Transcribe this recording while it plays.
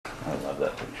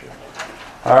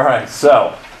All right,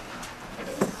 so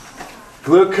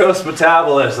glucose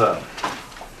metabolism,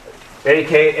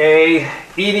 aka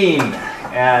eating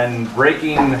and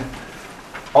breaking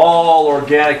all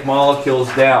organic molecules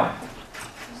down.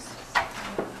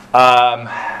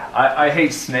 I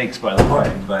hate snakes, by the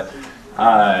way, but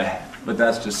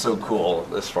that's just so cool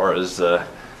as far as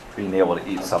being able to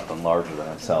eat something larger than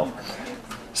itself.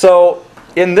 So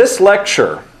in this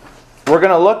lecture, we're going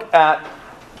to look at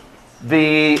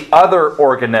the other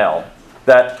organelle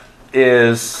that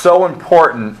is so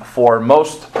important for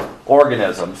most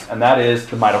organisms, and that is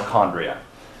the mitochondria.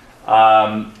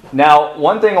 Now,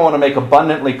 one thing I want to make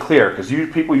abundantly clear, because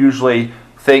people usually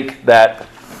think that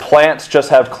plants just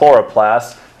have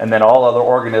chloroplasts and then all other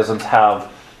organisms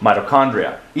have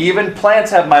mitochondria. Even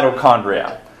plants have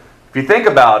mitochondria. If you think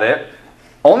about it,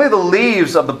 only the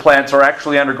leaves of the plants are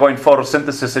actually undergoing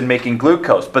photosynthesis and making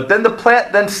glucose. But then the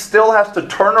plant then still has to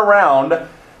turn around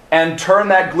and turn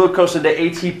that glucose into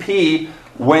ATP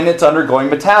when it's undergoing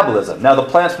metabolism. Now, the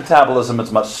plant's metabolism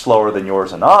is much slower than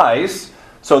yours and I's,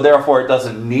 so therefore it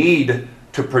doesn't need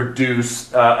to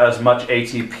produce as much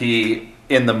ATP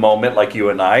in the moment like you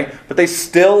and I, but they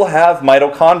still have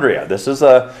mitochondria. This is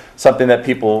something that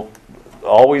people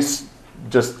always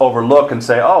just overlook and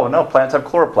say, oh, no, plants have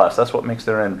chloroplasts. That's what makes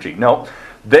their energy. No,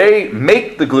 they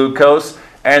make the glucose,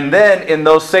 and then in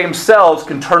those same cells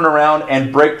can turn around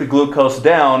and break the glucose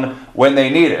down when they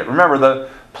need it. Remember, the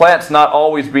plant's not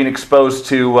always being exposed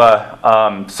to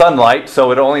sunlight,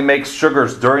 so it only makes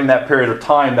sugars during that period of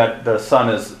time that the sun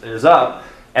is up,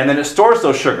 and then it stores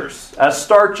those sugars as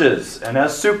starches and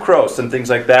as sucrose and things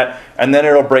like that, and then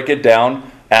it'll break it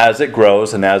down as it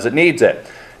grows and as it needs it.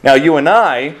 Now, you and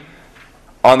I,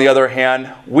 on the other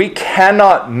hand, we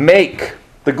cannot make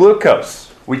the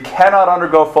glucose. We cannot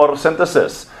undergo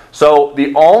photosynthesis. So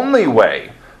the only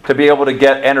way to be able to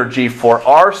get energy for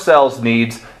our cells'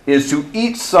 needs is to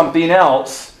eat something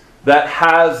else that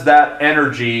has that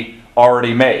energy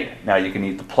already made. Now, you can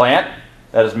eat the plant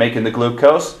that is making the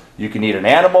glucose. You can eat an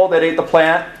animal that ate the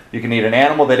plant. You can eat an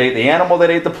animal that ate the animal that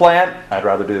ate the plant. I'd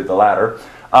rather do the latter.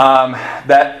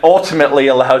 That ultimately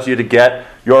allows you to get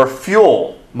your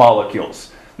fuel molecules.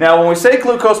 Now, when we say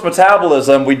glucose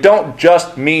metabolism, we don't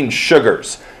just mean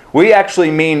sugars. We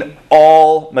actually mean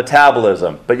all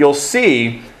metabolism. But you'll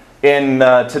see in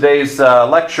today's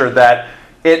lecture that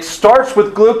it starts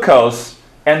with glucose,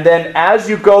 and then as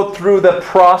you go through the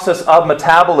process of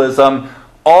metabolism,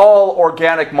 all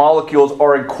organic molecules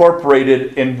are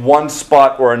incorporated in one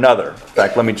spot or another. In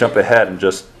fact, let me jump ahead and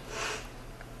just...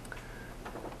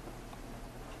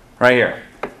 right here.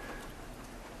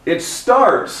 It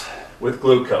starts with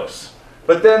glucose,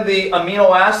 but then the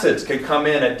amino acids can come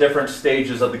in at different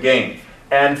stages of the game,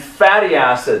 and fatty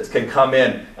acids can come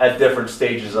in at different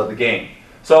stages of the game.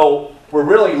 So we're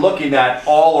really looking at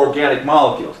all organic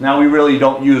molecules. Now, we really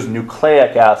don't use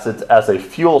nucleic acids as a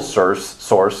fuel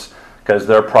source because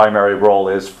their primary role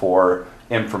is for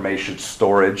information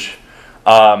storage,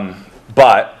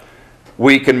 but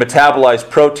we can metabolize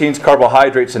proteins,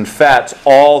 carbohydrates, and fats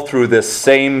all through this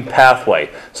same pathway.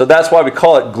 So that's why we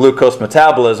call it glucose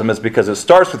metabolism, is because it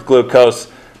starts with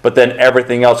glucose, but then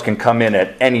everything else can come in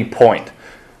at any point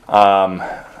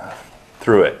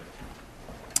through it.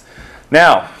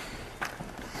 Now,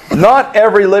 not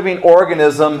every living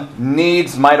organism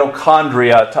needs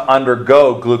mitochondria to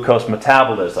undergo glucose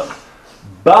metabolism,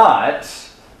 but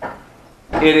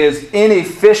it is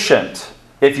inefficient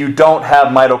if you don't have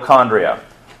mitochondria.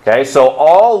 Okay, so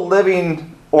all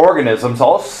living organisms,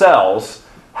 all cells,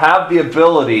 have the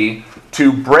ability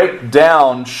to break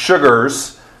down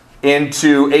sugars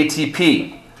into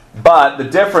ATP. But the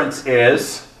difference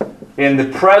is, in the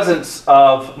presence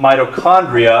of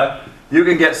mitochondria, you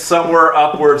can get somewhere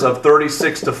upwards of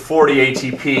 36 to 40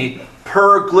 ATP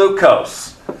per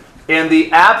glucose. In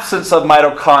the absence of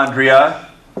mitochondria,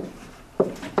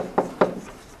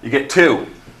 you get 2.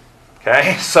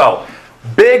 Okay, so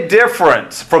big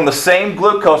difference from the same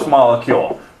glucose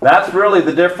molecule. That's really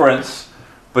the difference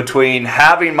between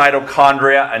having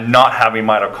mitochondria and not having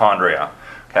mitochondria.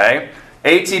 Okay,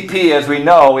 ATP, as we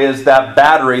know, is that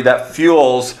battery that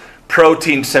fuels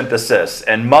protein synthesis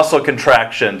and muscle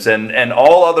contractions and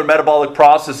all other metabolic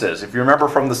processes. If you remember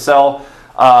from the cell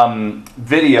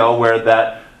video where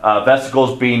that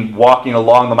vesicle is being walking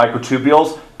along the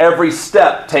microtubules, every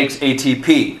step takes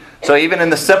ATP. So even in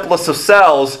the simplest of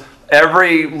cells,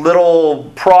 every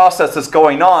little process that's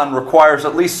going on requires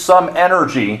at least some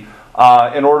energy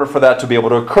in order for that to be able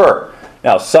to occur.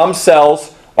 Now, some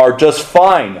cells are just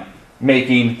fine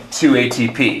making 2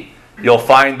 ATP. You'll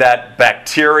find that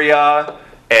bacteria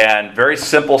and very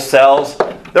simple cells,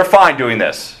 they're fine doing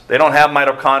this. They don't have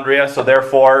mitochondria, so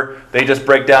therefore they just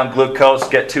break down glucose,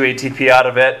 get 2 ATP out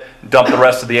of it, dump the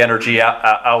rest of the energy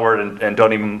outward and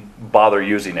don't even bother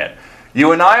using it.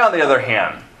 You and I, on the other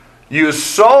hand, use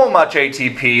so much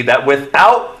ATP that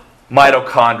without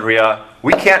mitochondria,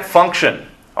 we can't function.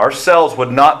 Our cells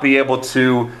would not be able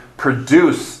to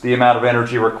produce the amount of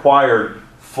energy required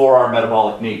for our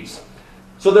metabolic needs.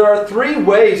 So there are 3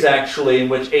 ways, actually, in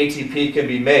which ATP can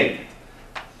be made.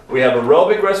 We have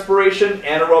aerobic respiration,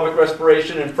 anaerobic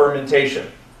respiration, and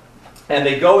fermentation. And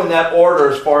they go in that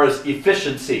order as far as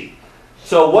efficiency.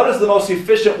 So what is the most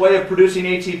efficient way of producing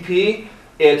ATP?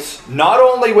 It's not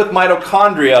only with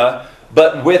mitochondria,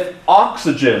 but with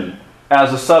oxygen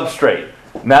as a substrate.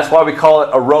 And that's why we call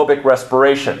it aerobic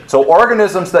respiration. So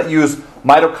organisms that use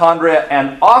mitochondria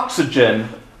and oxygen,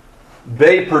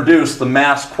 they produce the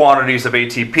mass quantities of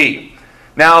ATP.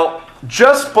 Now,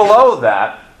 just below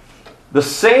that, the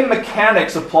same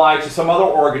mechanics apply to some other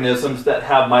organisms that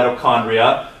have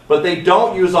mitochondria, but they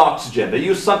don't use oxygen. They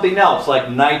use something else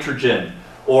like nitrogen,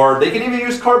 or they can even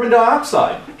use carbon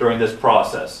dioxide during this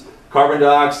process. Carbon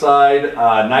dioxide,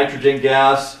 nitrogen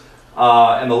gas,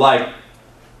 and the like.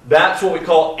 That's what we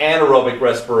call anaerobic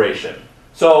respiration.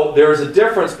 So there's a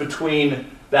difference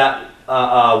between that,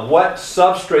 what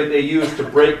substrate they use to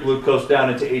break glucose down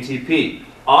into ATP.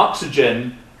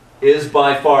 Oxygen is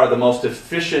by far the most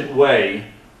efficient way,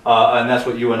 and that's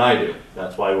what you and I do.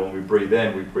 That's why when we breathe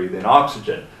in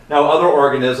oxygen. Now, other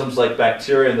organisms like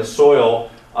bacteria in the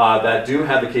soil that do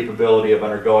have the capability of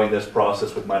undergoing this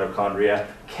process with mitochondria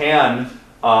can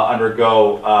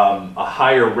undergo a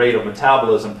higher rate of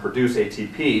metabolism, produce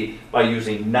ATP, by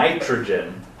using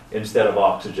nitrogen instead of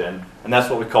oxygen, and that's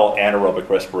what we call anaerobic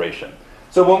respiration.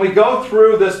 So when we go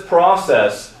through this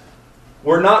process,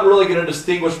 we're not really going to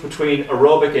distinguish between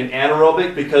aerobic and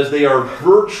anaerobic because they are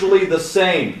virtually the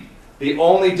same. The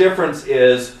only difference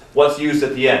is what's used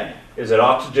at the end. Is it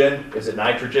oxygen? Is it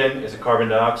nitrogen? Is it carbon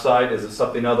dioxide? Is it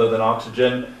something other than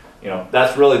oxygen? You know,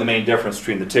 that's really the main difference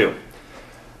between the two.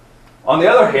 On the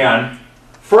other hand,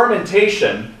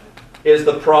 fermentation is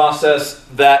the process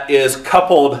that is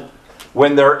coupled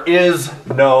when there is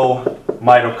no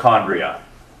mitochondria,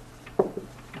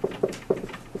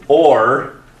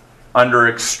 or under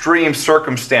extreme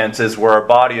circumstances where our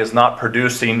body is not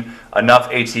producing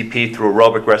enough ATP through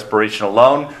aerobic respiration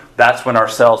alone. That's when our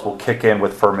cells will kick in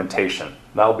with fermentation.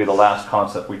 That will be the last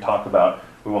concept we talk about.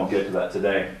 We won't get to that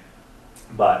today.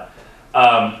 But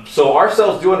so our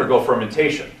cells do undergo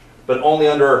fermentation, but only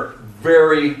under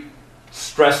very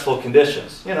stressful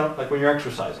conditions. You know, like when you're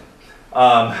exercising.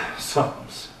 So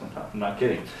I'm not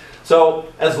kidding. So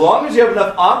as long as you have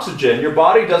enough oxygen, your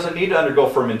body doesn't need to undergo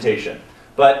fermentation.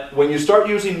 But when you start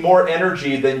using more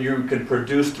energy than you can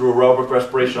produce through aerobic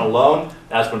respiration alone,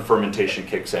 that's when fermentation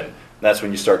kicks in. That's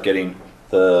when you start getting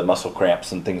the muscle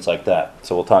cramps and things like that.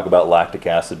 So we'll talk about lactic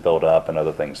acid buildup and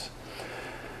other things.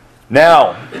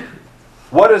 Now,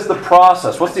 what is the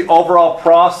process? What's the overall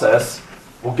process?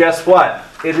 Well, guess what?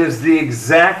 It is the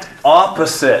exact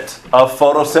opposite of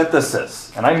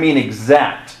photosynthesis. And I mean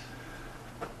exact.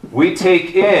 We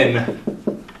take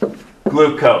in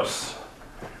glucose.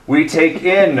 We take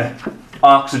in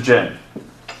oxygen.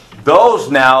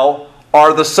 Those now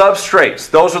are the substrates.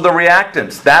 Those are the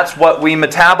reactants. That's what we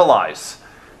metabolize.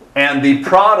 And the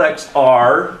products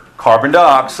are carbon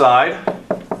dioxide,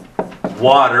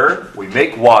 water. We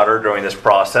make water during this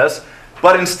process.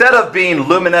 But instead of being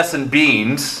luminescent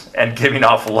beams and giving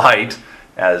off light,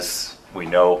 as we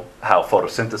know how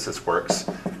photosynthesis works,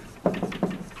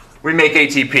 we make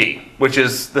ATP, which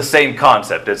is the same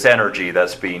concept. It's energy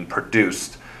that's being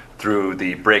produced through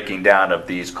the breaking down of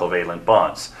these covalent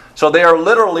bonds. So they are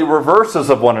literally reverses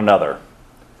of one another.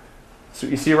 So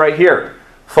you see right here,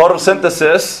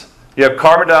 photosynthesis, you have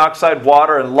carbon dioxide,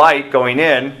 water, and light going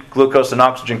in, glucose and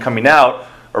oxygen coming out.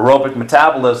 Aerobic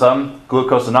metabolism,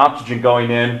 glucose and oxygen going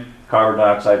in, carbon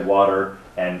dioxide, water,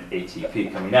 and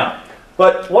ATP coming out.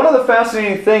 But one of the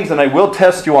fascinating things, and I will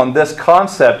test you on this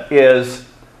concept, is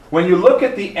when you look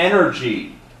at the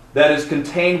energy that is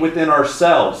contained within our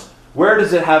cells, where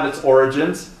does it have its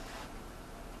origins?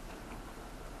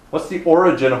 What's the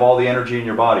origin of all the energy in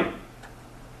your body?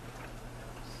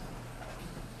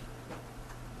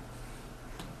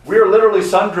 We are literally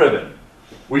sun-driven.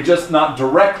 We just not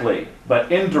directly,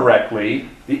 but indirectly,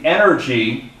 the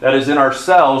energy that is in our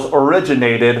cells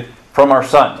originated from our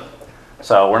sun.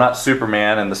 So we're not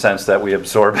Superman in the sense that we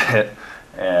absorb it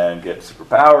and get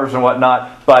superpowers and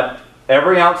whatnot, but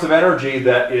every ounce of energy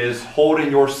that is holding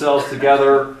your cells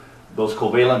together, those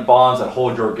covalent bonds that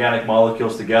hold your organic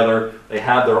molecules together, they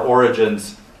have their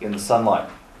origins in the sunlight.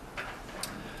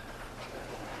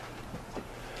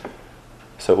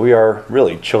 So we are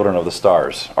really children of the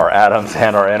stars, our atoms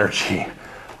and our energy.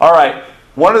 All right,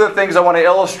 one of the things I want to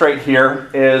illustrate here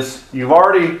is you've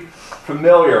already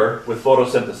familiar with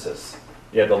photosynthesis.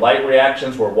 You have the light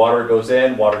reactions where water goes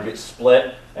in, water gets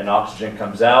split, and oxygen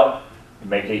comes out. You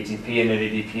make ATP and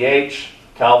NADPH.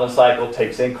 Calvin cycle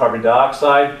takes in carbon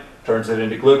dioxide, turns it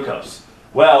into glucose.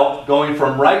 Well, going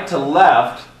from right to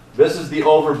left, this is the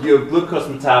overview of glucose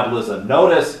metabolism.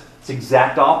 Notice it's the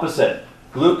exact opposite.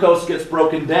 Glucose gets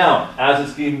broken down. As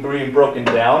it's being broken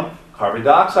down, carbon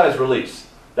dioxide is released.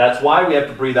 That's why we have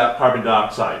to breathe out carbon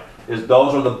dioxide, is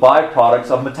those are the byproducts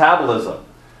of metabolism.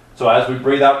 So as we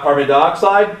breathe out carbon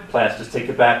dioxide, plants just take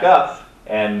it back up,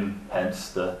 and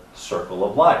hence the circle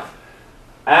of life.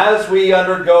 As we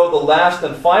undergo the last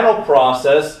and final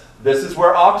process, this is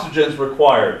where oxygen is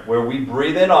required, where we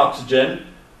breathe in oxygen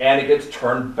and it gets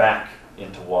turned back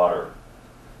into water.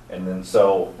 And then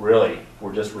so really,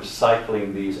 we're just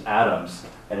recycling these atoms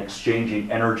and exchanging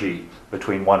energy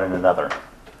between one and another.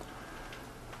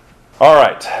 All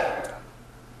right.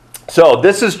 So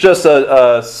this is just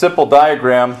a simple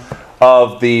diagram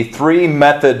of the three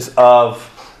methods of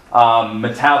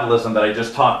metabolism that I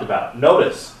just talked about.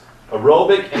 Notice,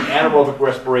 aerobic and anaerobic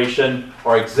respiration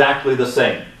are exactly the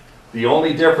same. The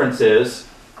only difference is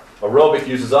aerobic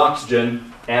uses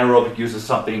oxygen, anaerobic uses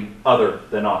something other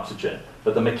than oxygen.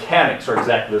 But the mechanics are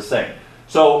exactly the same.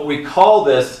 So we call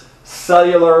this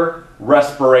cellular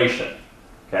respiration.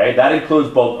 Okay, that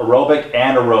includes both aerobic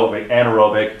and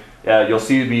anaerobic. You'll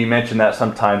see me mention that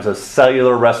sometimes as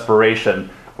cellular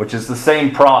respiration, which is the same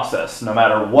process, no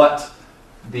matter what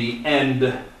the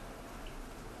end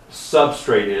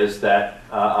substrate is that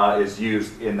is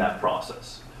used in that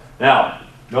process. Now,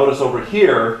 notice over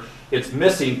here, it's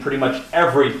missing pretty much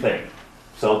everything.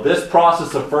 So this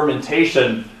process of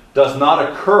fermentation does not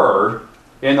occur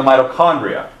in the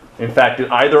mitochondria. In fact,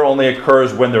 it either only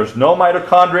occurs when there's no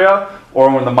mitochondria or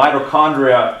when the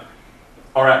mitochondria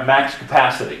are at max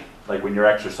capacity, like when you're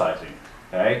exercising.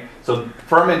 Okay? So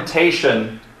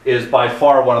fermentation is by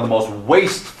far one of the most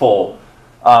wasteful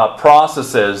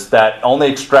processes that only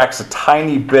extracts a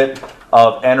tiny bit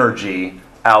of energy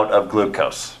out of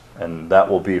glucose. And that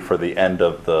will be for the end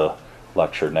of the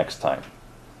lecture next time.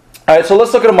 All right, so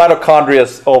let's look at a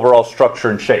mitochondria's overall structure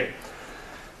and shape.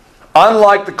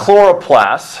 Unlike the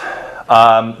chloroplast,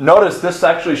 notice this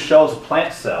actually shows a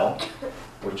plant cell,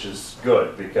 which is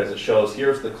good because it shows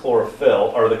here's the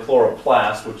chlorophyll, or the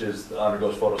chloroplast, which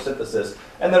undergoes photosynthesis,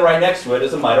 and then right next to it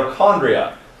is a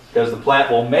mitochondria, because the plant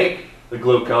will make the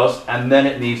glucose and then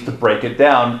it needs to break it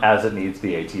down as it needs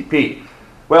the ATP.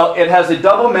 Well, it has a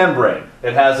double membrane.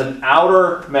 It has an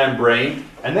outer membrane,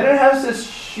 and then it has this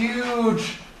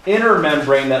huge inner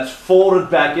membrane that's folded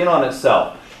back in on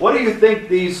itself. What do you think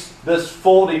this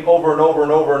folding over and over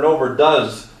and over and over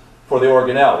does for the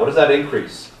organelle? What does that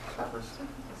increase?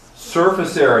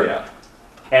 Surface area.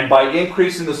 And by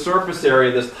increasing the surface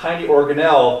area, this tiny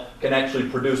organelle can actually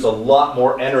produce a lot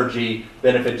more energy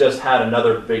than if it just had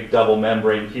another big double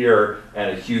membrane here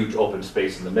and a huge open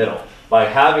space in the middle. By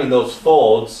having those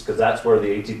folds, because that's where the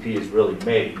ATP is really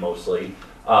made mostly,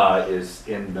 is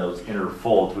in those inner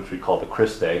folds, which we call the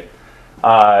cristae.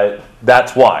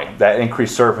 That's why that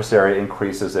increased surface area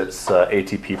increases its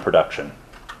ATP production.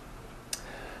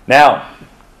 Now,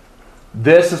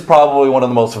 this is probably one of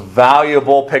the most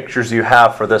valuable pictures you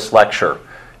have for this lecture.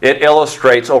 It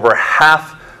illustrates over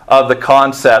half of the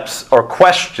concepts or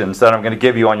questions that I'm going to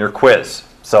give you on your quiz.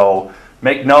 So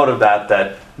make note of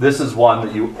that this is one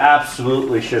that you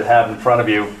absolutely should have in front of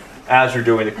you as you're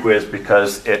doing the quiz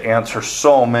because it answers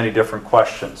so many different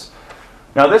questions.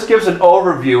 Now this gives an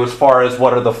overview as far as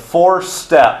what are the 4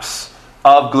 steps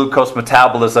of glucose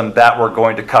metabolism that we're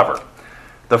going to cover.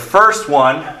 The first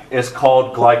one is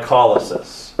called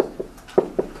glycolysis.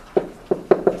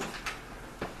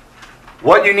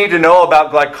 What you need to know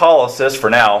about glycolysis, for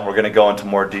now, we're going to go into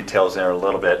more details there in a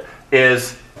little bit,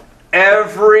 is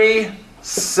every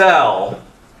cell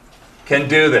can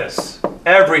do this.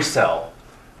 Every cell.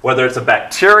 Whether it's a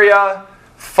bacteria,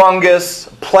 fungus,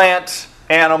 plant,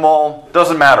 animal,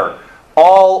 doesn't matter.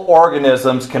 All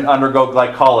organisms can undergo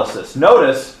glycolysis.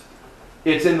 Notice,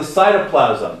 it's in the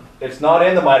cytoplasm. It's not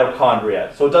in the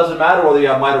mitochondria. So it doesn't matter whether you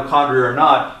have mitochondria or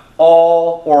not.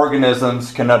 All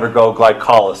organisms can undergo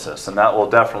glycolysis. And that will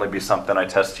definitely be something I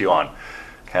test you on.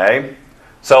 Okay?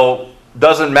 So it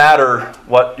doesn't matter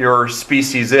what your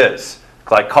species is.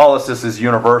 Glycolysis is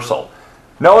universal.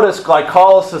 Notice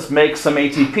glycolysis makes some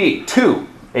ATP. 2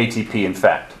 ATP, in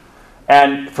fact.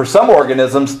 And for some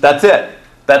organisms, that's it.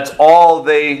 That's all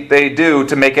they do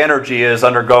to make energy is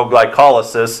undergo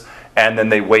glycolysis. and then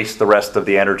they waste the rest of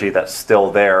the energy that's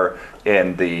still there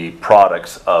in the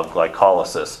products of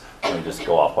glycolysis, and they just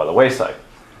go off by the wayside.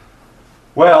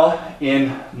 Well,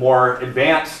 in more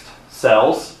advanced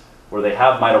cells, where they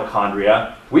have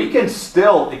mitochondria, we can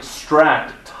still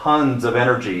extract tons of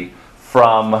energy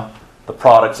from the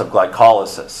products of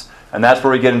glycolysis. And that's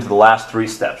where we get into the last 3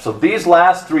 steps. So these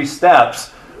last 3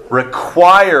 steps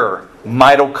require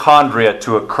mitochondria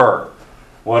to occur.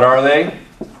 What are they?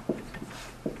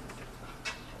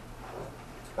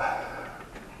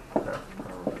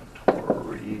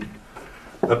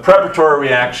 The preparatory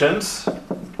reactions,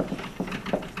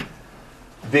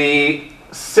 the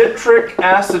citric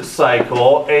acid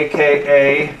cycle,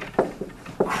 aka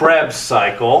Krebs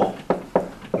cycle,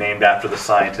 named after the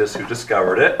scientist who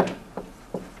discovered it.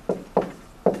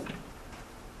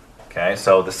 Okay,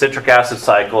 so the citric acid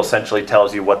cycle essentially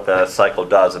tells you what the cycle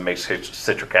does. It makes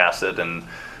citric acid and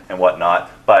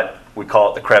whatnot, but we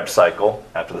call it the Krebs cycle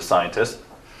after the scientist.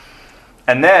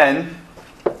 And then,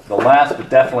 the last but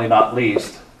definitely not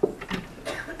least,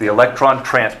 the electron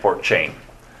transport chain.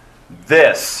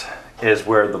 This is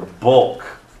where the bulk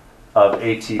of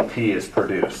ATP is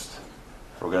produced.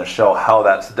 We're going to show how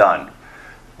that's done.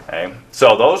 Okay.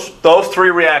 So those 3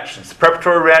 reactions, the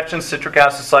preparatory reactions, citric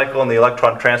acid cycle, and the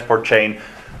electron transport chain,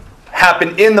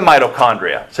 happen in the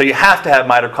mitochondria. So you have to have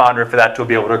mitochondria for that to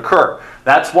be able to occur.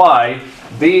 That's why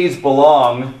these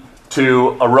belong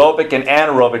to aerobic and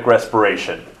anaerobic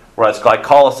respiration, whereas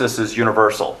glycolysis is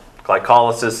universal.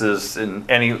 Glycolysis is in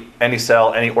any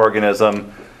cell, any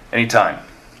organism, anytime.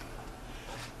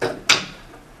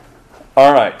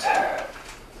 All right.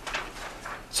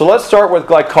 So let's start with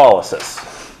glycolysis.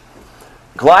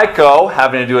 Glyco,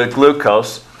 having to do with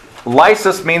glucose.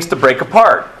 Lysis means to break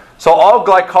apart. So all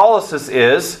glycolysis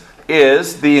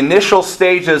is the initial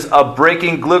stages of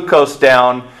breaking glucose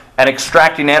down and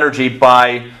extracting energy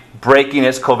by breaking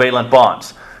its covalent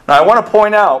bonds. Now I want to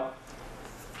point out,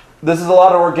 this is a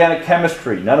lot of organic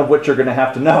chemistry, none of which you're going to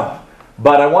have to know.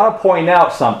 But I want to point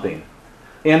out something.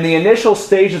 In the initial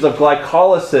stages of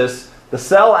glycolysis, the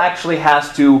cell actually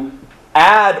has to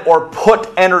add or put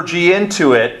energy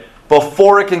into it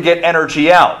before it can get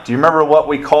energy out. Do you remember what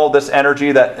we call this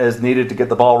energy that is needed to get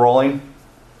the ball rolling?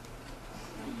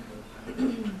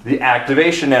 The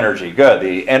activation energy. Good.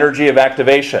 The energy of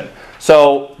activation.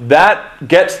 So that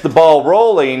gets the ball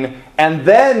rolling, and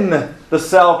then the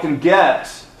cell can get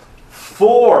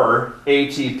 4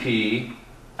 ATP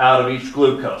out of each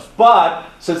glucose. But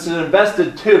since it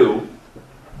invested 2,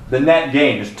 the net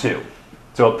gain is 2.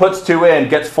 So it puts 2 in,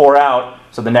 gets 4 out,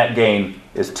 so the net gain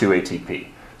is 2 ATP.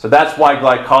 So that's why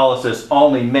glycolysis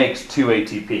only makes 2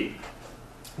 ATP.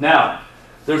 Now,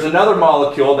 there's another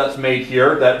molecule that's made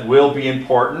here that will be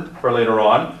important for later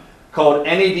on, called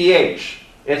NADH.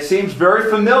 It seems very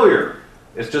familiar.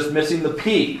 It's just missing the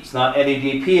P. It's not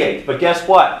NADPH. But guess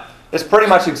what? It's pretty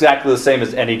much exactly the same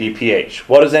as NADPH.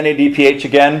 What is NADPH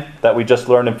again, that we just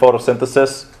learned in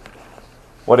photosynthesis?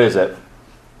 What is it?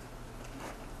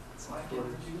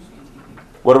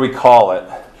 What do we call it?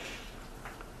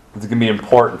 It's going to be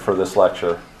important for this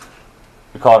lecture.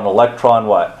 We call it an electron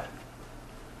what?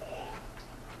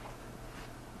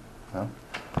 No?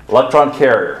 Electron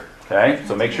carrier. Okay,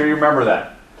 so make sure you remember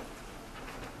that.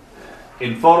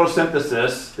 In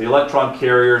photosynthesis, the electron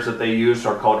carriers that they use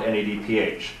are called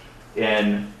NADPH.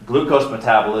 In glucose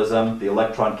metabolism, the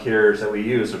electron carriers that we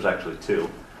use, there's actually 2,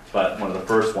 but one of the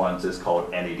first ones is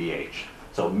called NADH.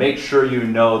 So make sure you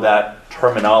know that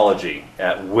terminology.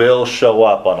 It will show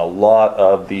up on a lot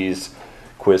of these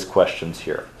quiz questions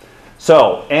here.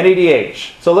 So,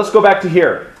 NADH. So let's go back to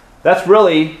here. That's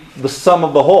really the sum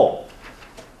of the whole.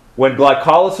 When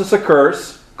glycolysis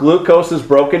occurs, glucose is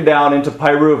broken down into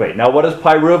pyruvate. Now what is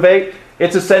pyruvate?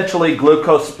 It's essentially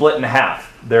glucose split in half.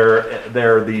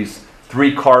 They're these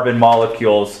 3 carbon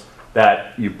molecules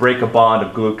that you break a bond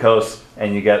of glucose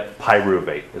and you get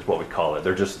pyruvate is what we call it.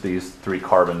 They're just these 3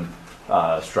 carbon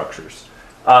structures.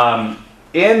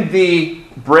 In the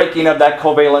breaking of that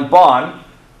covalent bond,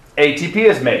 ATP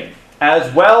is made.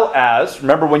 As well as,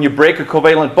 remember when you break a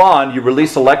covalent bond, you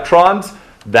release electrons.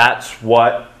 That's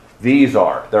what these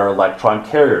are. They're electron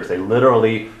carriers. They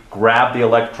literally grab the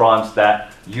electrons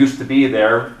that used to be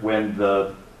there when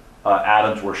the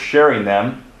atoms were sharing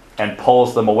them and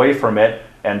pulls them away from it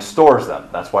and stores them.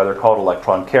 That's why they're called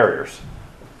electron carriers.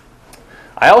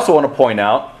 I also want to point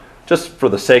out, just for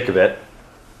the sake of it,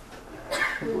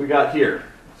 what we got here.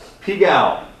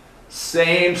 pGal.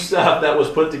 Same stuff that was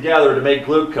put together to make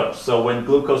glucose. So when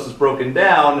glucose is broken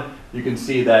down, you can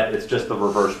see that it's just the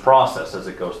reverse process as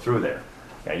it goes through there.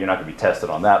 Yeah, you're not going to be tested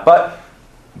on that. But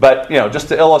But, you know, just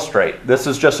to illustrate, this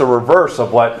is just a reverse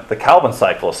of what the Calvin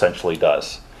cycle essentially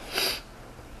does.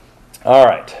 All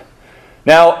right.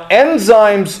 Now,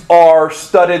 enzymes are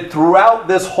studied throughout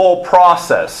this whole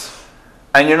process,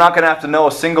 and you're not going to have to know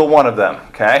a single one of them,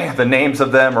 okay? The names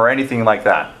of them or anything like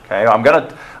that, okay?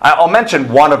 I'll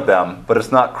mention one of them, but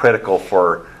it's not critical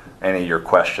for any of your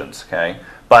questions, okay?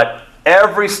 But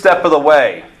every step of the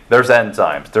way, there's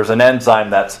enzymes. There's an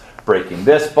enzyme that's breaking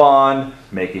this bond,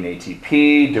 making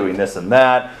ATP, doing this and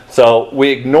that. So we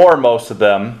ignore most of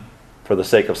them for the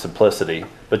sake of simplicity,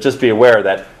 but just be aware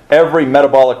that every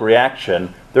metabolic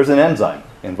reaction, there's an enzyme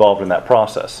involved in that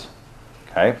process.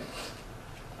 Okay?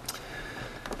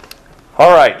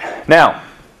 All right. Now,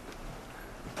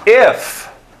 if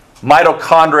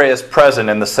mitochondria is present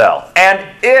in the cell, and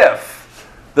if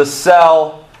the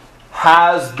cell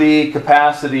has the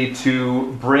capacity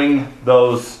to bring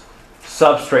those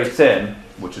substrates in,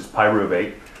 which is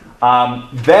pyruvate,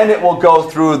 then it will go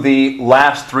through the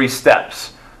last three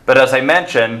steps. But as I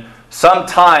mentioned,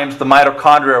 sometimes the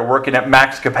mitochondria are working at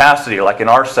max capacity, like in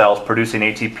our cells producing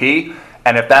ATP,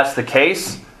 and if that's the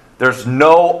case, there's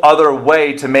no other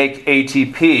way to make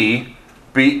ATP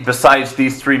besides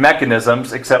these three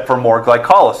mechanisms except for more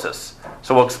glycolysis.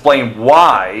 So we'll explain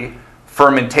why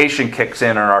fermentation kicks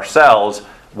in our cells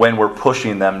when we're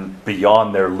pushing them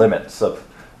beyond their limits of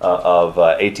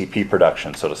ATP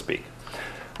production, so to speak.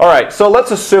 All right, so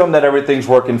let's assume that everything's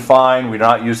working fine. We're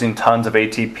not using tons of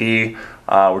ATP.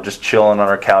 We're just chilling on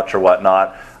our couch or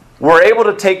whatnot. We're able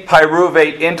to take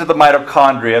pyruvate into the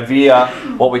mitochondria via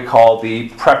what we call the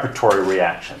preparatory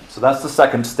reaction. So that's the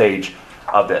second stage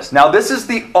of this. Now, this is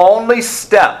the only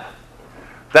step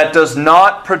that does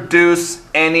not produce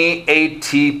any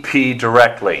ATP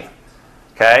directly.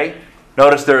 Okay?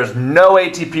 Notice there is no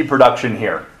ATP production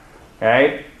here.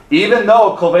 Okay? Even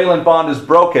though a covalent bond is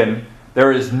broken,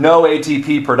 there is no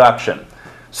ATP production.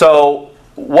 So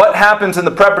what happens in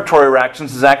the preparatory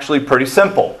reactions is actually pretty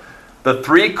simple. The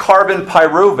 3 carbon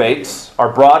pyruvates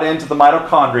are brought into the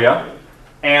mitochondria,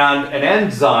 and an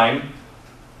enzyme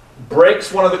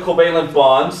breaks one of the covalent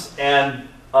bonds and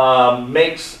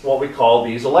makes what we call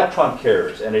these electron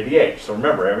carriers, NADH. So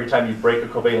remember, every time you break a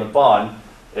covalent bond,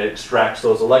 it extracts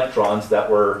those electrons that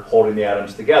were holding the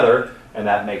atoms together, and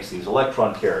that makes these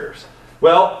electron carriers.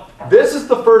 Well, this is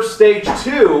the first stage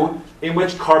 2 in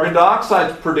which carbon dioxide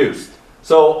is produced.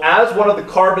 So as one of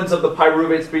the carbons of the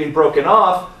pyruvate is being broken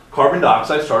off, carbon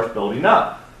dioxide starts building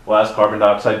up. Well, as carbon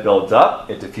dioxide builds up,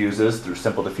 it diffuses through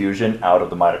simple diffusion out of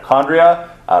the mitochondria,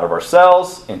 out of our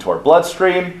cells, into our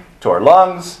bloodstream, to our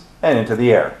lungs, and into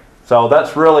the air. So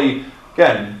that's really,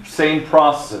 again, same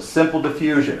process, simple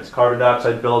diffusion. As carbon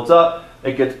dioxide builds up,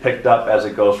 it gets picked up as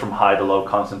it goes from high to low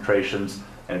concentrations,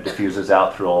 and it diffuses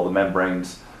out through all the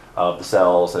membranes of the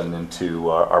cells and into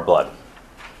our blood.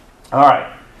 All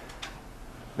right.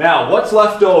 Now, what's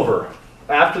left over?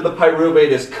 After the pyruvate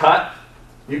is cut,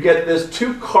 you get this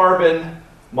 2-carbon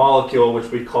molecule,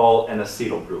 which we call an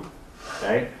acetyl group.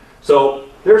 Okay? So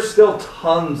there's still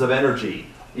tons of energy,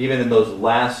 even in those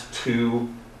last 2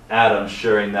 atoms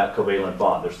sharing that covalent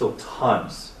bond. There's still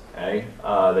tons, okay,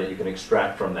 that you can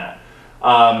extract from that.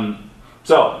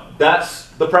 So that's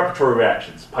the preparatory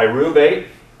reactions. Pyruvate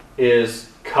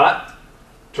is cut,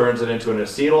 turns it into an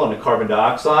acetyl and a carbon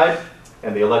dioxide,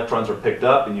 and the electrons are picked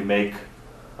up, and you make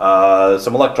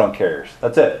some electron carriers.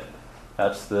 That's it.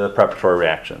 That's the preparatory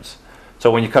reactions.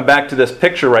 So when you come back to this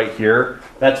picture right here,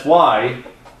 that's why,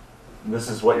 this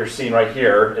is what you're seeing right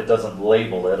here. It doesn't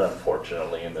label it,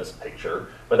 unfortunately, in this picture,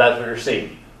 but that's what you're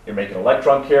seeing. You're making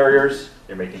electron carriers,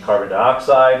 you're making carbon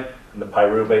dioxide, and the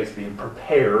pyruvate is being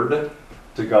prepared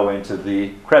to go into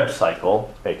the Krebs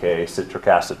cycle, aka citric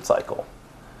acid cycle.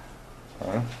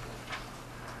 Okay.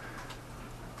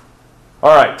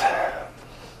 All right.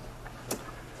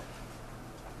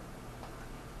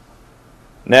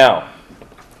 Now,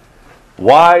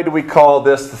 why do we call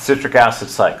this the citric acid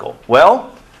cycle?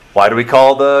 Well, why do we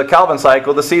call the Calvin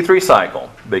cycle the C3 cycle?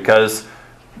 Because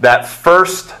that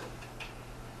first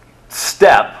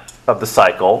step of the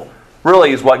cycle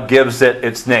really is what gives it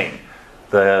its name.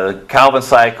 The Calvin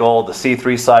cycle, the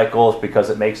C3 cycle, is because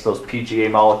it makes those PGA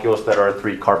molecules that are a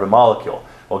 3-carbon molecule.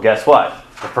 Well, guess what?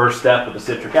 The first step of the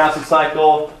citric acid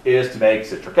cycle is to make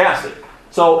citric acid.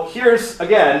 So here's,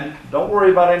 again, don't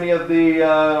worry about any of the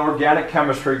organic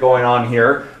chemistry going on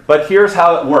here, but here's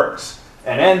how it works.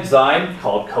 An enzyme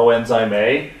called coenzyme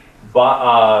A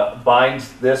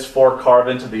binds this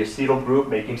 4-carbon to the acetyl group,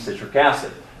 making citric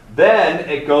acid. Then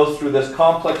it goes through this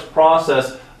complex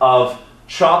process of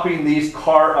chopping these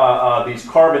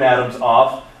carbon atoms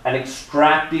off and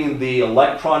extracting the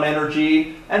electron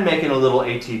energy and making a little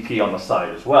ATP on the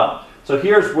side as well. So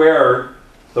here's where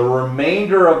the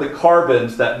remainder of the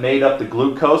carbons that made up the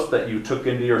glucose that you took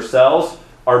into your cells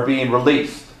are being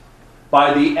released.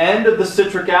 By the end of the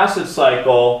citric acid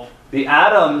cycle, the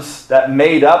atoms that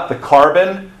made up the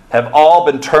carbon have all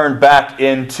been turned back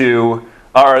into,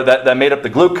 or that made up the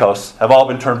glucose, have all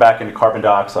been turned back into carbon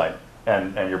dioxide.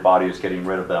 And your body is getting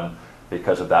rid of them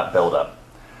because of that buildup.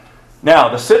 Now,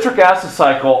 the citric acid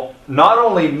cycle not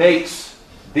only makes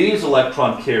these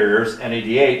electron carriers,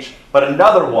 NADH, but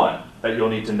another one that you'll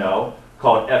need to know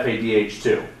called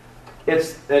FADH2.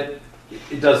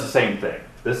 It does the same thing.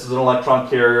 This is an electron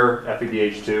carrier,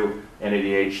 FADH2,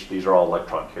 NADH, these are all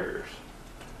electron carriers.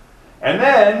 And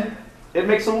then it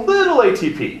makes a little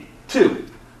ATP, 2.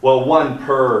 Well, 1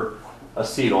 per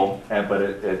acetyl,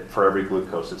 but for every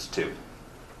glucose it's 2.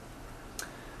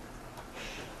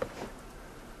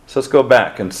 So let's go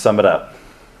back and sum it up.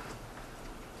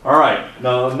 All right,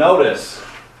 now notice,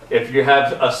 if you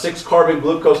have a 6-carbon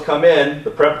glucose come in,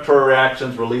 the preparatory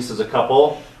reactions releases a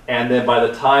couple, and then by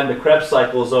the time the Krebs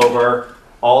cycle is over,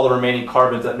 all the remaining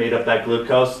carbons that made up that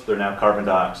glucose, they're now carbon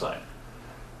dioxide.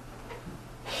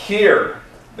 Here,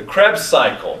 the Krebs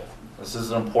cycle, this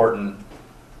is an important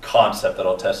concept that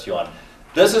I'll test you on.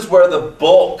 This is where the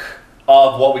bulk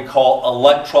of what we call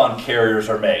electron carriers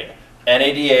are made,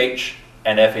 NADH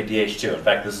and FADH2. In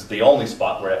fact, this is the only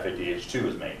spot where FADH2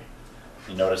 is made.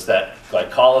 You notice that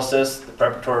glycolysis, the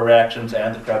preparatory reactions,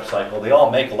 and the Krebs cycle, they all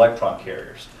make electron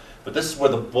carriers. But this is where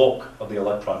the bulk of the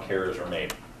electron carriers are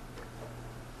made.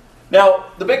 Now,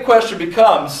 the big question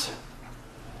becomes,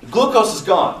 glucose is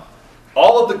gone.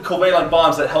 All of the covalent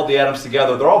bonds that held the atoms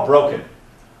together, they're all broken.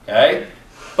 Okay?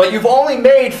 But you've only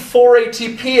made 4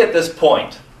 ATP at this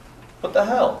point. What the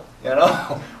hell? You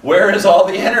know? Where is all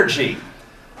the energy?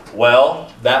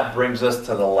 Well, that brings us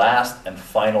to the last and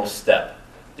final step,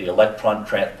 the electron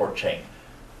transport chain.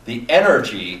 The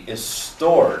energy is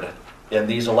stored in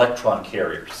these electron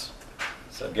carriers.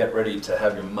 So get ready to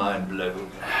have your mind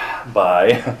blown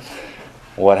by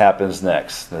what happens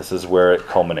next. This is where it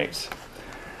culminates.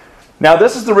 Now,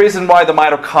 this is the reason why the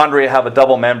mitochondria have a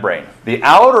double membrane. The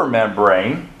outer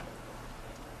membrane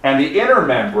and the inner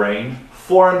membrane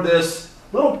form this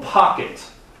little pocket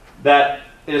that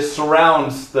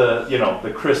surrounds the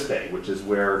cristae, which is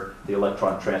where the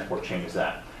electron transport chain is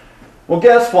at. Well,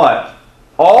 guess what?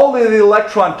 All of the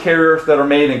electron carriers that are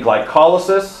made in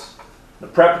glycolysis, the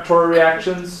preparatory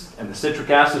reactions, and the citric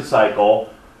acid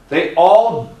cycle, they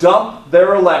all dump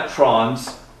their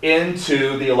electrons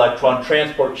into the electron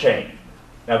transport chain.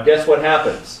 Now, guess what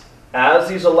happens? As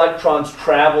these electrons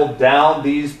travel down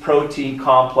these protein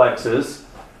complexes,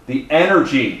 the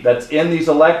energy that's in these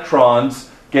electrons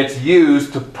gets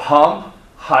used to pump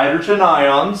hydrogen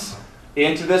ions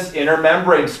into this inner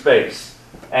membrane space.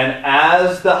 And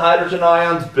as the hydrogen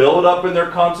ions build up in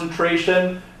their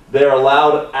concentration, they're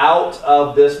allowed out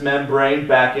of this membrane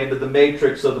back into the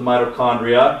matrix of the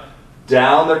mitochondria,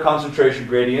 down their concentration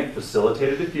gradient,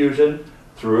 facilitated diffusion,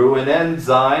 through an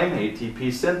enzyme, ATP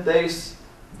synthase,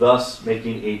 thus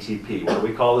making ATP. What do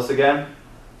we call this again?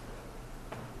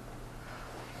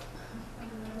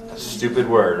 Stupid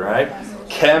word, right?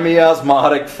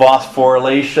 Chemiosmotic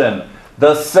phosphorylation.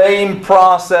 The same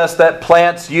process that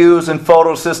plants use in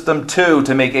photosystem 2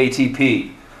 to make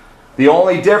ATP. The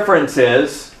only difference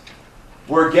is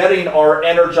we're getting our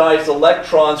energized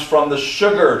electrons from the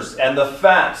sugars and the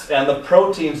fats and the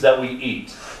proteins that we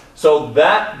eat. So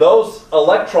those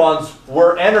electrons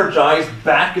were energized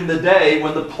back in the day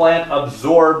when the plant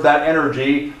absorbed that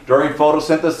energy during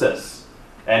photosynthesis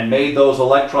and made those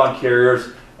electron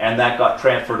carriers, and that got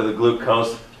transferred to the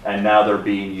glucose, and now they're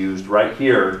being used right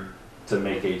here to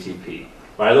make ATP.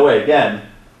 By the way, again,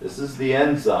 this is the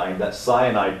enzyme that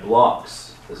cyanide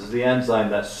blocks. This is the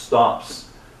enzyme that stops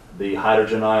the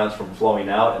hydrogen ions from flowing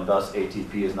out, and thus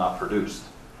ATP is not produced,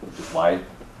 which is why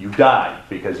you die,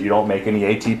 because you don't make any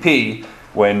ATP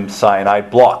when cyanide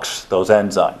blocks those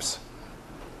enzymes.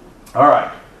 All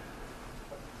right.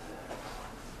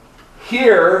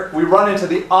 Here we run into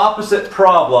the opposite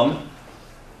problem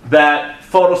that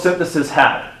photosynthesis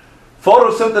had.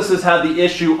 Photosynthesis had the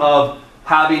issue of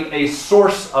having a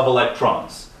source of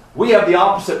electrons. We have the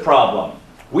opposite problem.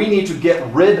 We need to get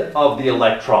rid of the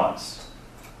electrons.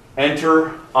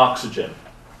 Enter oxygen.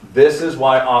 This is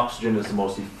why oxygen is the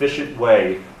most efficient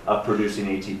way of producing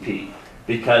ATP,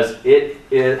 because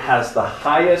it has the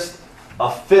highest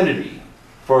affinity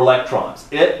for electrons.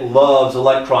 It loves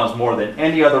electrons more than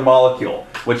any other molecule,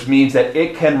 which means that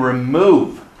it can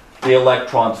remove the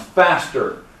electrons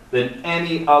faster than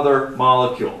any other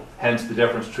molecule, hence the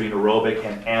difference between aerobic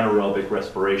and anaerobic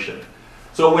respiration.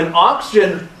 So when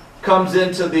oxygen comes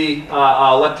into the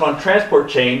electron transport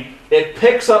chain, it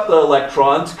picks up the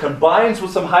electrons, combines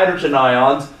with some hydrogen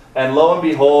ions, and lo and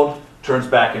behold, turns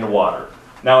back into water.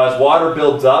 Now as water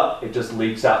builds up, it just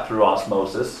leaks out through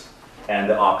osmosis, and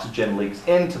the oxygen leaks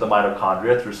into the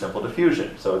mitochondria through simple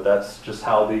diffusion. So that's just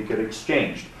how they get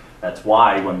exchanged. That's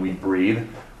why when we breathe,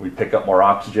 we pick up more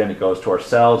oxygen, it goes to our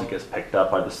cells, it gets picked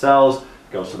up by the cells,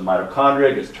 it goes to the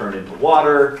mitochondria, it gets turned into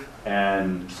water,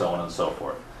 and so on and so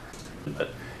forth.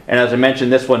 And as I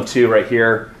mentioned, this one too right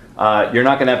here, you're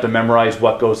not going to have to memorize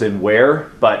what goes in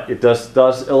where, but it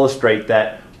does illustrate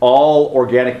that all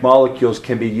organic molecules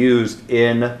can be used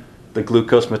in the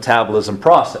glucose metabolism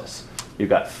process. You've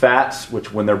got fats,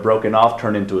 which when they're broken off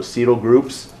turn into acetyl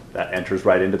groups. That enters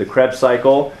right into the Krebs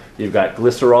cycle. You've got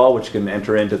glycerol, which can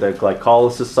enter into the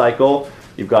glycolysis cycle.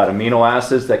 You've got amino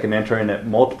acids that can enter in at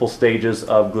multiple stages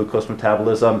of glucose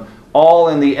metabolism, all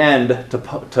in the end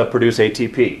to produce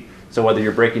ATP. So whether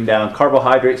you're breaking down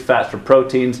carbohydrates, fats, or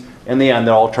proteins, in the end,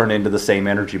 they all turn into the same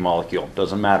energy molecule.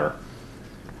 Doesn't matter.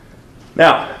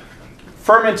 Now,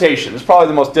 fermentation is probably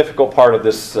the most difficult part of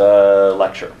this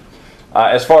lecture,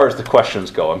 as far as the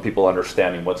questions go and people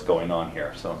understanding what's going on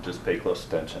here. So just pay close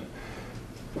attention.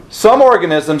 Some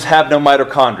organisms have no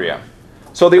mitochondria.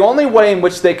 So the only way in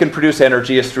which they can produce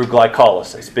energy is through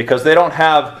glycolysis, because they don't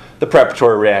have the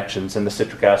preparatory reactions in the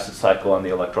citric acid cycle and the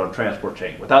electron transport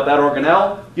chain. Without that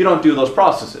organelle, you don't do those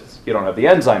processes. You don't have the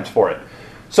enzymes for it.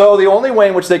 So the only way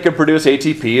in which they can produce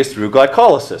ATP is through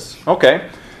glycolysis. Okay,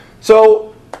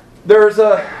 so there's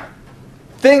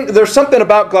something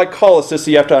about glycolysis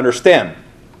that you have to understand.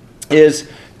 Is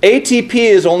ATP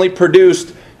is only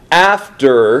produced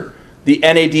after the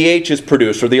NADH is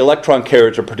produced, or the electron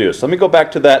carriers are produced. Let me go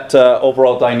back to that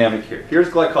overall dynamic here. Here's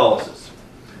glycolysis.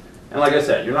 And like I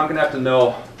said, you're not going to have to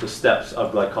know the steps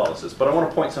of glycolysis, but I want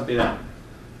to point something out.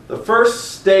 The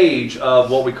first stage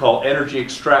of what we call energy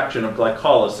extraction of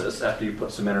glycolysis, after you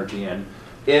put some energy in,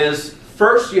 is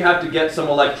first you have to get some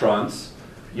electrons.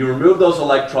 You remove those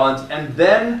electrons, and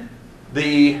then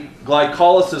the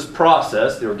glycolysis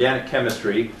process, the organic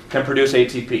chemistry, can produce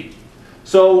ATP.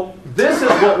 So this is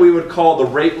what we would call the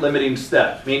rate-limiting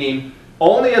step, meaning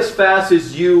only as fast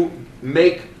as you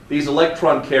make these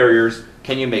electron carriers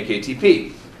can you make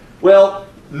ATP. Well,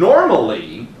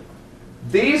 normally,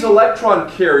 these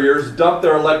electron carriers dump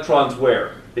their electrons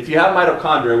where? If you have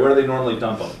mitochondria, where do they normally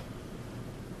dump them?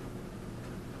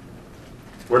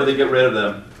 Where do they get rid of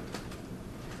them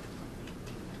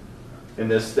in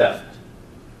this step?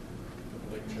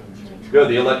 Good,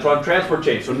 the electron transport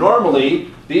chain. So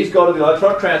normally, these go to the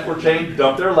electron transport chain,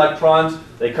 dump their electrons,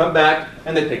 they come back,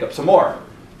 and they pick up some more.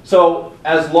 So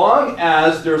as long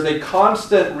as there's a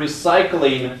constant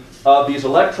recycling of these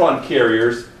electron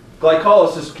carriers,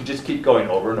 glycolysis can just keep going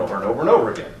over and over and over and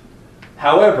over again.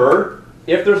 However,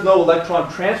 if there's no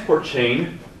electron transport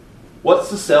chain, what's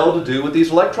the cell to do with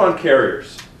these electron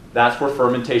carriers? That's where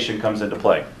fermentation comes into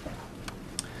play.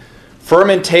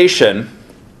 Fermentation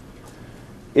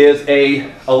is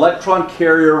an electron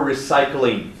carrier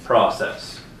recycling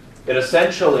process. It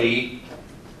essentially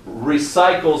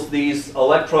recycles these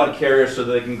electron carriers so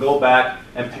that they can go back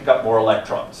and pick up more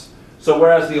electrons. So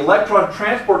whereas the electron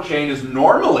transport chain is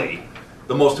normally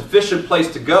the most efficient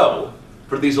place to go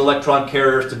for these electron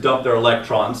carriers to dump their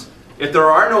electrons, if there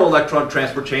are no electron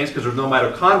transport chains because there's no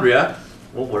mitochondria,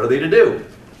 well, what are they to do?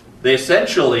 They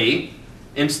essentially,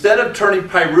 instead of turning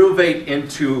pyruvate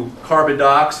into carbon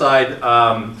dioxide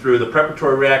through the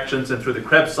preparatory reactions and through the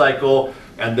Krebs cycle,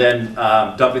 and then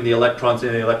dumping the electrons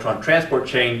in the electron transport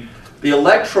chain, the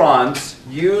electrons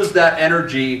use that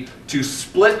energy to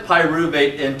split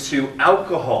pyruvate into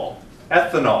alcohol,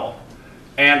 ethanol,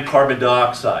 and carbon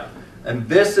dioxide. And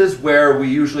this is where we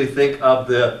usually think of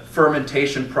the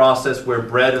fermentation process, where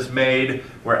bread is made,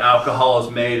 where alcohol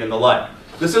is made, and the like.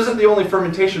 This isn't the only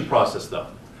fermentation process, though.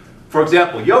 For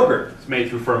example, yogurt is made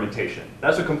through fermentation.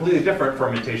 That's a completely different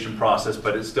fermentation process,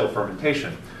 but it's still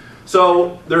fermentation.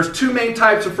 So there's two main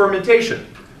types of fermentation.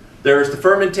 There's the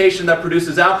fermentation that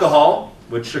produces alcohol,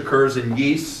 which occurs in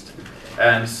yeast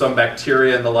and some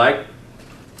bacteria and the like.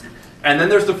 And then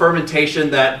there's the fermentation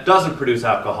that doesn't produce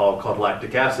alcohol, called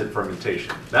lactic acid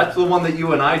fermentation. That's the one that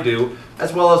you and I do,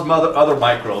 as well as other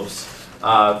microbes,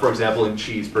 for example, in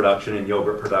cheese production and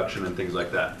yogurt production and things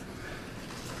like that.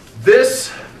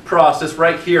 This process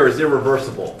right here is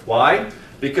irreversible. Why?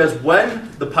 Because when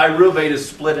the pyruvate is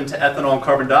split into ethanol and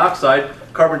carbon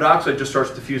dioxide just starts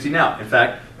diffusing out. In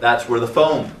fact, that's where the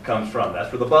foam comes from.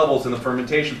 That's where the bubbles in the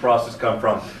fermentation process come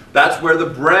from. That's where the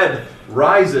bread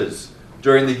rises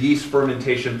during the yeast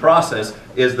fermentation process,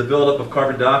 is the buildup of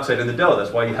carbon dioxide in the dough.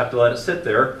 That's why you have to let it sit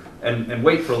there and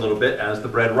wait for a little bit as the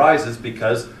bread rises,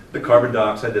 because the carbon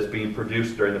dioxide that's being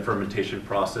produced during the fermentation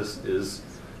process is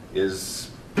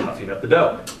puffing up the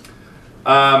dough.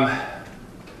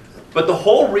 But the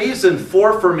whole reason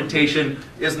for fermentation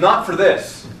is not for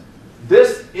this.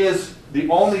 This is the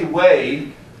only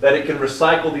way that it can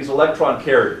recycle these electron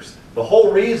carriers. The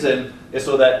whole reason is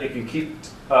so that it can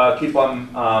keep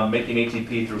on making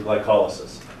ATP through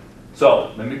glycolysis.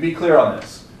 So let me be clear on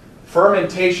this.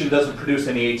 Fermentation doesn't produce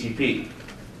any ATP.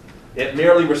 It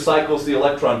merely recycles the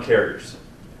electron carriers.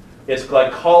 It's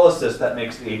glycolysis that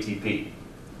makes the ATP.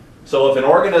 So if an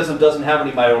organism doesn't have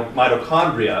any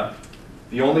mitochondria,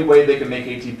 the only way they can make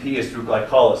ATP is through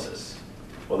glycolysis.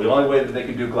 Well, the only way that they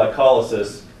can do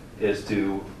glycolysis is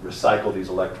to recycle these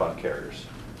electron carriers.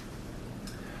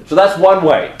 So that's one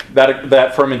way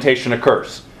that fermentation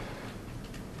occurs.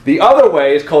 The other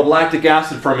way is called lactic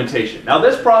acid fermentation. Now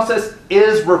this process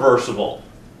is reversible.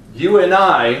 You and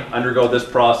I undergo this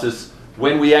process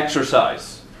when we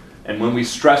exercise and when we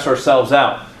stress ourselves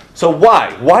out. So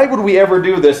why? Why would we ever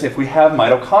do this if we have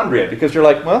mitochondria? Because you're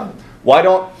like, well, why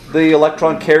don't the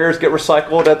electron carriers get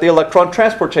recycled at the electron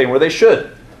transport chain where they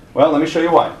should? Well, let me show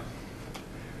you why.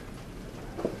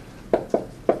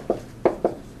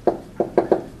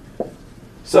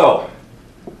 So,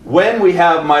 when we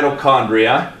have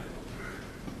mitochondria,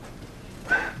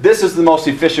 this is the most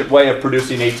efficient way of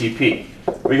producing ATP.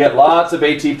 We get lots of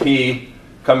ATP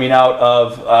coming out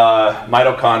of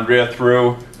mitochondria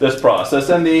through this process,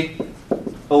 and the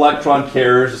electron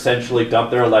carriers essentially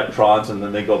dump their electrons, and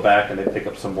then they go back and they pick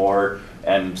up some more,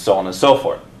 and so on and so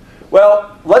forth.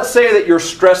 Well, let's say that you're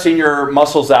stressing your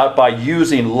muscles out by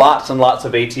using lots and lots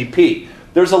of ATP.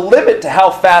 There's a limit to how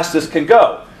fast this can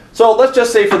go. So let's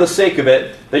just say for the sake of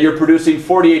it that you're producing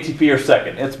 40 ATP per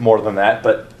second. It's more than that,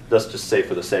 but let's just say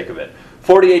for the sake of it.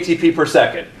 40 ATP per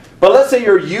second. But let's say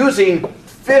you're using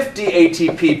 50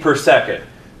 ATP per second.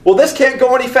 Well, this can't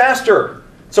go any faster.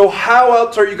 So how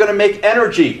else are you going to make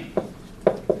energy?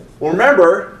 Well,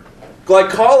 remember,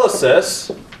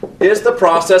 glycolysis is the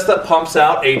process that pumps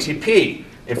out ATP.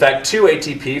 In fact, 2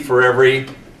 ATP for every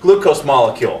glucose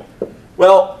molecule.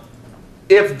 Well,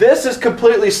 if this is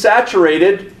completely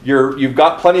saturated, you've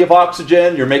got plenty of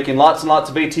oxygen, you're making lots and lots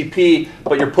of ATP,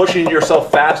 but you're pushing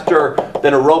yourself faster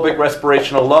than aerobic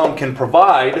respiration alone can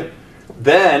provide,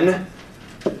 then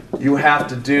you have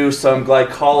to do some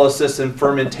glycolysis and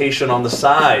fermentation on the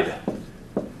side.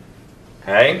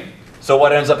 Okay? So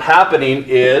what ends up happening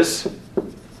is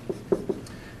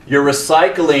you're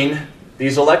recycling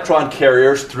these electron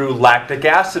carriers through lactic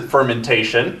acid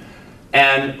fermentation,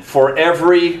 and for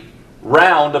every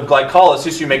round of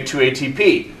glycolysis you make 2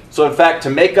 ATP. So in fact, to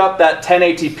make up that 10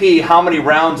 ATP, how many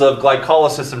rounds of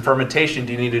glycolysis and fermentation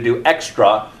do you need to do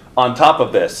extra on top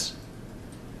of this?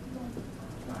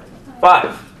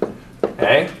 5.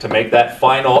 Okay, to make that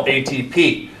final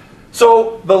ATP.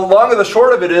 So the long and the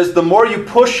short of it is, the more you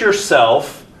push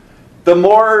yourself, the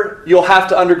more you'll have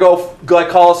to undergo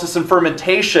glycolysis and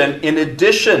fermentation in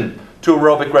addition to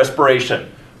aerobic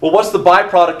respiration. Well, what's the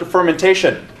byproduct of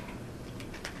fermentation?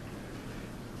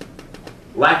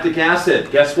 Lactic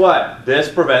acid. Guess what?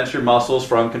 This prevents your muscles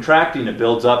from contracting. It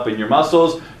builds up in your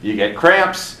muscles, you get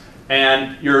cramps,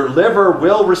 and your liver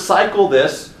will recycle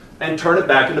this and turn it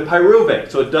back into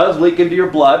pyruvate. So it does leak into your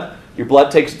blood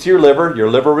takes it to your liver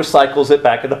recycles it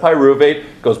back into pyruvate,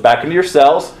 goes back into your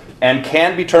cells, and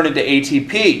can be turned into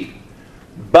ATP.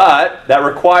 But that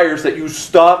requires that you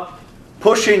stop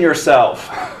pushing yourself.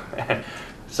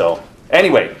 So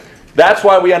anyway, that's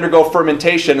why we undergo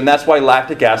fermentation, and that's why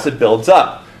lactic acid builds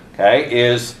up. Okay,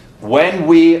 is when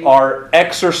we are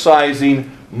exercising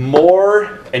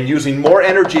more and using more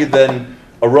energy than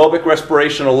aerobic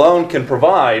respiration alone can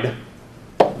provide,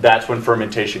 that's when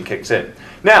fermentation kicks in.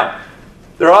 Now,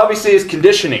 there obviously is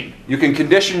conditioning. You can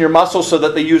condition your muscles so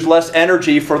that they use less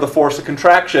energy for the force of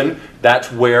contraction.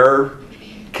 That's where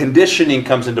conditioning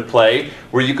comes into play,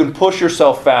 where you can push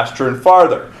yourself faster and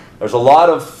farther. There's a lot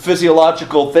of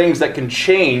physiological things that can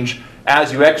change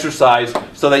as you exercise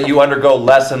so that you undergo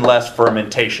less and less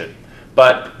fermentation.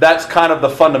 But that's kind of the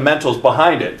fundamentals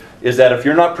behind it, is that if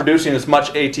you're not producing as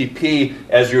much ATP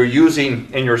as you're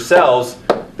using in your cells,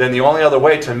 then the only other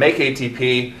way to make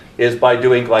ATP is by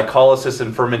doing glycolysis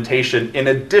and fermentation in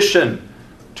addition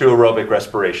to aerobic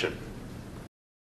respiration.